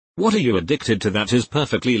What are you addicted to that is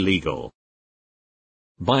perfectly legal?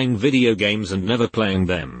 Buying video games and never playing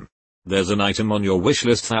them. There's an item on your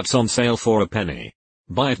wishlist that's on sale for a penny.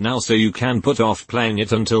 Buy it now so you can put off playing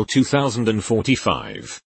it until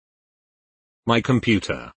 2045. My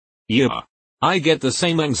computer. Yeah. I get the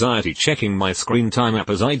same anxiety checking my screen time app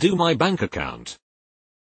as I do my bank account.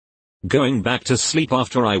 Going back to sleep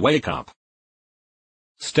after I wake up.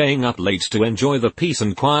 Staying up late to enjoy the peace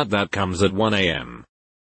and quiet that comes at 1 a.m.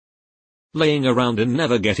 Laying around and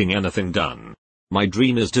never getting anything done. My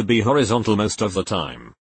dream is to be horizontal most of the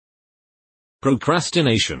time.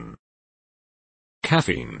 Procrastination.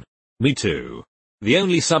 Caffeine. Me too. The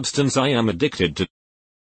only substance I am addicted to.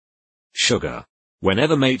 Sugar.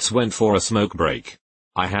 Whenever mates went for a smoke break,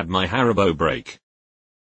 I had my Haribo break.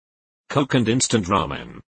 Coke and instant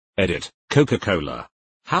ramen. Edit, Coca-Cola.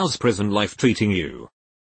 How's prison life treating you?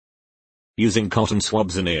 Using cotton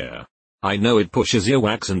swabs in ear. I know it pushes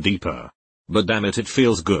earwax in deeper. But damn it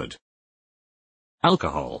feels good.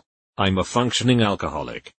 Alcohol. I'm a functioning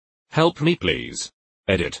alcoholic. Help me please.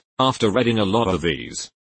 Edit, after reading a lot of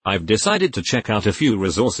these, I've decided to check out a few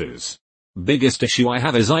resources. Biggest issue I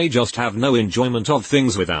have is I just have no enjoyment of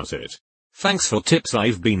things without it. Thanks for tips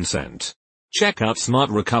I've been sent. Check out Smart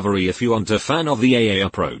Recovery if you aren't a fan of the AA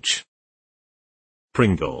approach.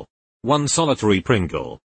 Pringle. One solitary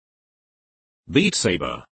Pringle. Beat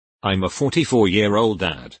Saber. I'm a 44-year-old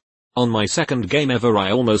dad. On my second game ever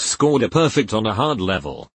I almost scored a perfect on a hard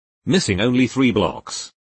level. Missing only 3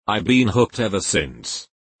 blocks. I've been hooked ever since.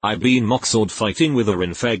 I've been mock sword fighting with her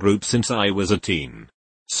in fair group since I was a teen.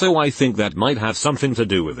 So I think that might have something to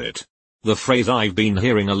do with it. The phrase I've been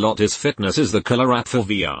hearing a lot is fitness is the killer app for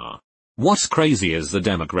VR. What's crazy is the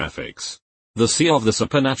demographics. The C of the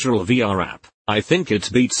supernatural VR app, I think it's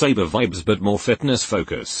Beat Saber vibes but more fitness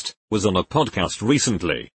focused, was on a podcast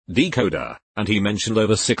recently, Decoder, and he mentioned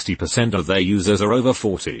over 60% of their users are over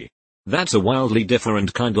 40. That's a wildly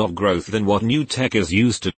different kind of growth than what new tech is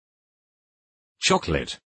used to.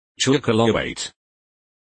 Chocolate. Chocolate.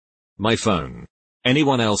 My phone.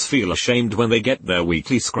 Anyone else feel ashamed when they get their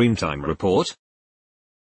weekly screen time report?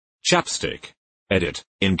 Chapstick. Edit,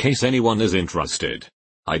 in case anyone is interested.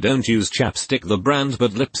 I don't use Chapstick the brand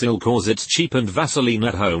but Lipsil cause it's cheap and Vaseline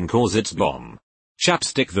at home cause it's bomb.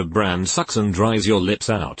 Chapstick the brand sucks and dries your lips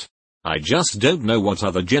out. I just don't know what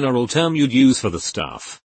other general term you'd use for the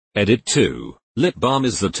stuff. Edit 2, lip balm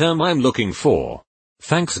is the term I'm looking for.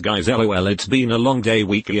 Thanks guys lol it's been a long day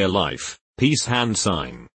weekly life, peace hand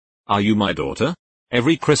sign. Are you my daughter?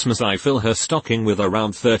 Every Christmas I fill her stocking with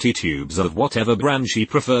around 30 tubes of whatever brand she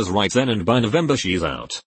prefers right then and by November she's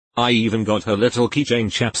out. I even got her little keychain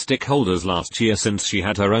chapstick holders last year since she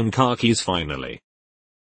had her own car keys finally.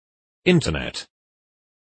 Internet.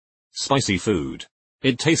 Spicy food.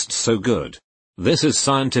 It tastes so good. This is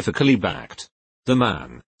scientifically backed. The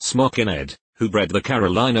man, Smokin' who bred the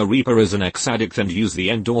Carolina Reaper is an ex-addict and used the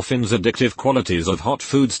endorphins addictive qualities of hot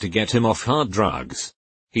foods to get him off hard drugs.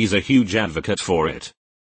 He's a huge advocate for it.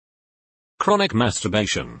 Chronic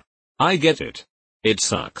masturbation. I get it. It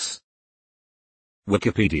sucks.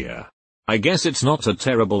 Wikipedia. I guess it's not a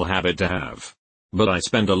terrible habit to have. But I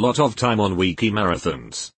spend a lot of time on wiki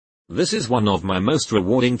marathons. This is one of my most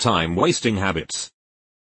rewarding time-wasting habits.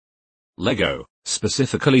 Lego,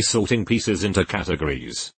 specifically sorting pieces into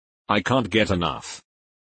categories. I can't get enough.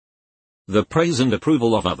 The praise and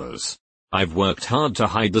approval of others. I've worked hard to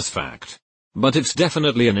hide this fact. But it's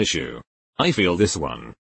definitely an issue. I feel this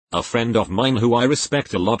one. A friend of mine who I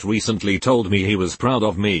respect a lot recently told me he was proud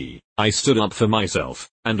of me. I stood up for myself,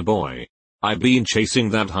 and boy, I've been chasing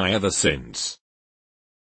that high ever since.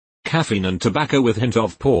 Caffeine and tobacco with hint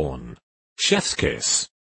of porn. Chef's kiss.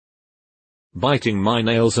 Biting my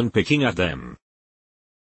nails and picking at them.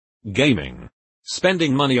 Gaming.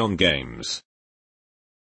 Spending money on games.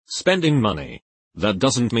 Spending money. That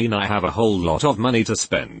doesn't mean I have a whole lot of money to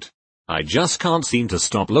spend. I just can't seem to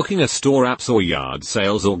stop looking at store apps or yard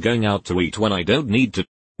sales or going out to eat when I don't need to.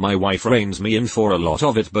 My wife reins me in for a lot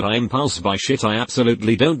of it but I impulse buy shit I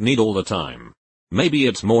absolutely don't need all the time. Maybe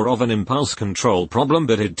it's more of an impulse control problem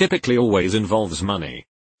but it typically always involves money.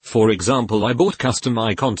 For example I bought custom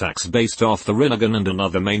eye contacts based off the Rinnegan and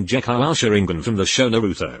another main Gekko Sharingan from the show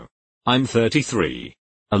Naruto. I'm 33.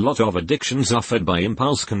 A lot of addictions suffered by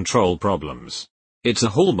impulse control problems. It's a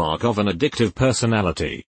hallmark of an addictive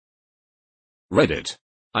personality. Reddit.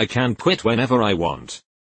 I can quit whenever I want.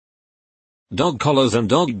 Dog collars and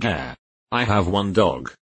dog hair. I have one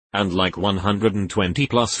dog. And like 120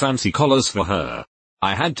 plus fancy collars for her.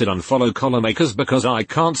 I had to unfollow collar makers because I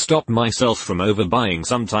can't stop myself from overbuying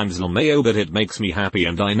sometimes LMAO but it makes me happy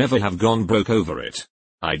and I never have gone broke over it.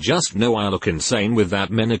 I just know I look insane with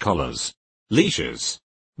that many collars, leashes,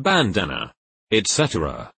 bandana,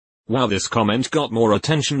 etc. Wow, this comment got more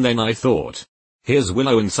attention than I thought. Here's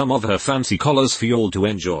Willow and some of her fancy collars for y'all to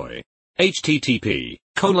enjoy.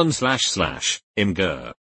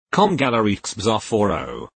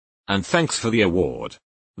 http://imgur.com/galleryxbzar40. And thanks for the award.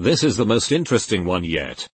 This is the most interesting one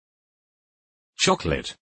yet.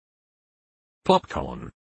 Chocolate.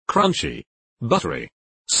 Popcorn. Crunchy. Buttery.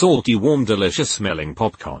 Salty, warm, delicious smelling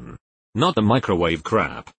popcorn. Not the microwave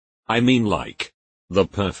crap. I mean like the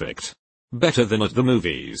perfect, better than at the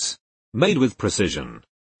movies, made with precision,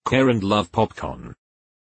 care and love popcorn.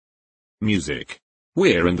 Music.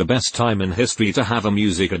 We're in the best time in history to have a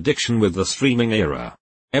music addiction with the streaming era.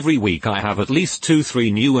 Every week I have at least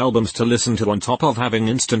 2-3 new albums to listen to on top of having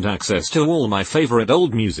instant access to all my favorite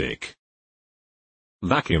old music.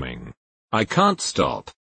 Vacuuming. I can't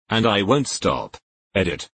stop. And I won't stop.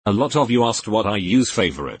 Edit. A lot of you asked what I use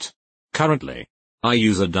favorite. Currently, I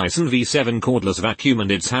use a Dyson V7 cordless vacuum and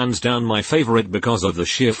it's hands down my favorite because of the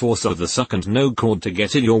sheer force of the suck and no cord to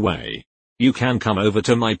get in your way. You can come over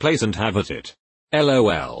to my place and have at it.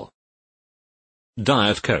 LOL.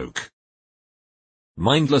 Diet Coke.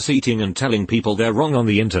 Mindless eating and telling people they're wrong on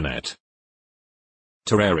the internet.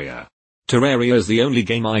 Terraria. Terraria is the only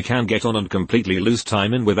game I can get on and completely lose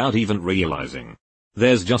time in without even realizing.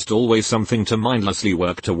 There's just always something to mindlessly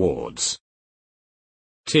work towards.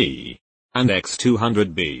 Tea. And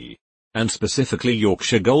X200B. And specifically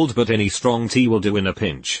Yorkshire Gold, but any strong tea will do in a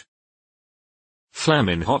pinch.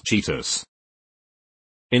 Flamin' hot Cheetos.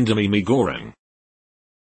 Indomie goreng.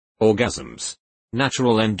 Orgasms.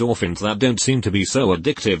 Natural endorphins that don't seem to be so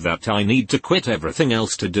addictive that I need to quit everything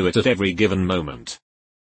else to do it at every given moment.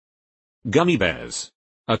 Gummy bears.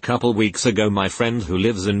 A couple weeks ago my friend who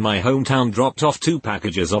lives in my hometown dropped off 2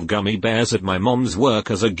 packages of gummy bears at my mom's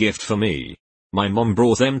work as a gift for me. My mom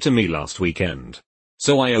brought them to me last weekend.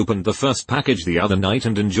 So I opened the first package the other night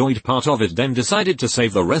and enjoyed part of it, then decided to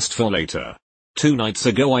save the rest for later. 2 nights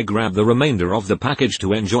ago I grabbed the remainder of the package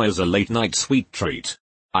to enjoy as a late night sweet treat.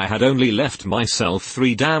 I had only left myself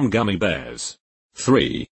 3 damn gummy bears.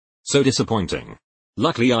 3. So disappointing.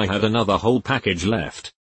 Luckily I had another whole package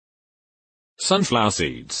left. Sunflower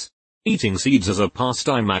seeds. Eating seeds as a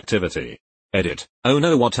pastime activity. Edit. Oh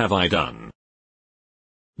no, what have I done?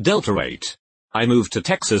 Delta 8. I moved to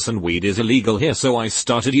Texas and weed is illegal here, so I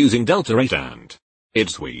started using Delta 8 and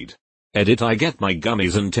it's weed. Edit. I get my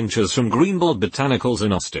gummies and tinctures from Greenbald Botanicals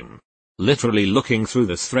in Austin. Literally looking through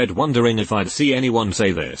this thread wondering if I'd see anyone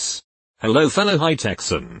say this. Hello fellow hi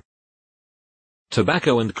Texan.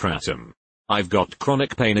 Tobacco and kratom. I've got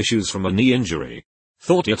chronic pain issues from a knee injury.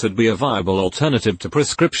 Thought it'd be a viable alternative to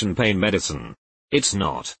prescription pain medicine. It's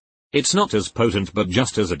not. It's not as potent but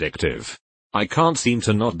just as addictive. I can't seem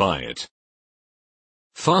to not buy it.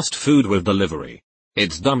 Fast food with delivery.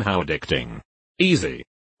 It's dumb how addicting. Easy.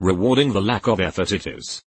 Rewarding the lack of effort it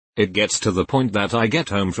is. It gets to the point that I get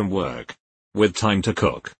home from work. With time to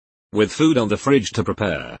cook. With food on the fridge to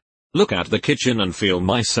prepare. Look at the kitchen and feel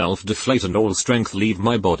myself deflate and all strength leave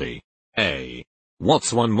my body.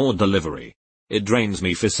 What's one more delivery? It drains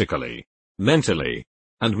me physically, mentally,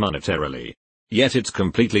 and monetarily. Yet it's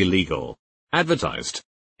completely legal. Advertised.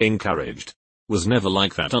 Encouraged. Was never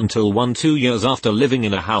like that until 1-2 years after living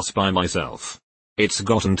in a house by myself. It's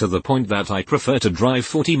gotten to the point that I prefer to drive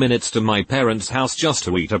 40 minutes to my parents' house just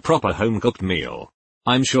to eat a proper home-cooked meal.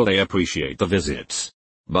 I'm sure they appreciate the visits.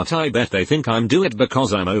 But I bet they think I'm doing it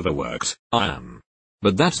because I'm overworked. I am.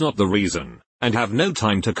 But that's not the reason, and have no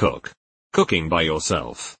time to cook. Cooking by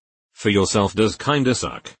yourself. For yourself does kinda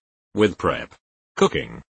suck. With prep,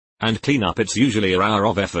 cooking, and cleanup it's usually an hour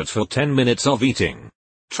of effort for 10 minutes of eating.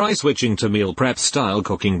 Try switching to meal prep style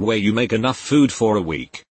cooking where you make enough food for a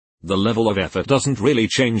week. The level of effort doesn't really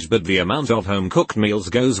change but the amount of home cooked meals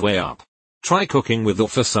goes way up. Try cooking with or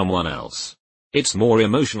for someone else. It's more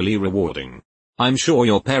emotionally rewarding. I'm sure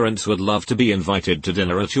your parents would love to be invited to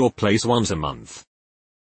dinner at your place once a month.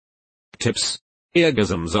 Tips.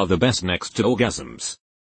 Eargasms are the best next to orgasms.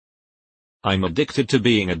 I'm addicted to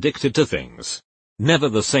being addicted to things. Never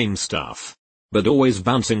the same stuff. But always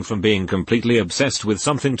bouncing from being completely obsessed with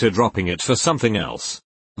something to dropping it for something else.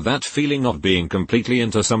 That feeling of being completely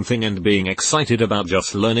into something and being excited about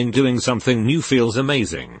just learning doing something new feels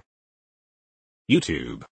amazing.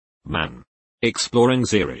 YouTube. Man. Exploring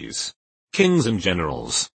series. Kings and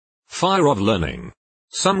Generals. Fire of Learning.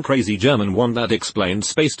 Some crazy German one that explained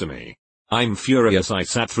space to me. I'm furious I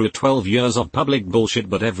sat through 12 years of public bullshit,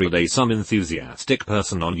 but every day some enthusiastic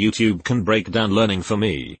person on YouTube can break down learning for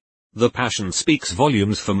me. The passion speaks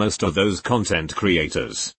volumes for most of those content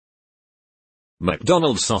creators.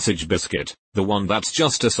 McDonald's sausage biscuit, the one that's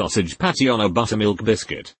just a sausage patty on a buttermilk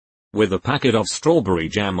biscuit. With a packet of strawberry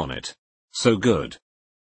jam on it. So good.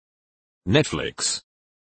 Netflix.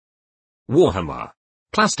 Warhammer.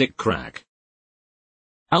 Plastic crack.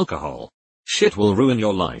 Alcohol. Shit will ruin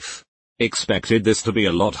your life. Expected this to be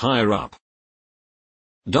a lot higher up.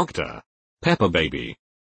 Dr. Pepper baby.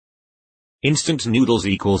 Instant noodles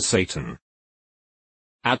equals Satan.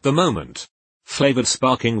 At the moment. Flavored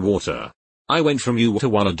sparkling water. I went from you to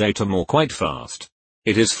one a day to more quite fast.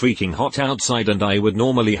 It is freaking hot outside and I would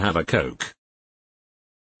normally have a Coke.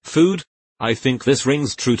 Food? I think this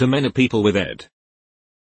rings true to many people with Ed.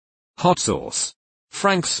 Hot sauce.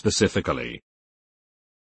 Frank's specifically.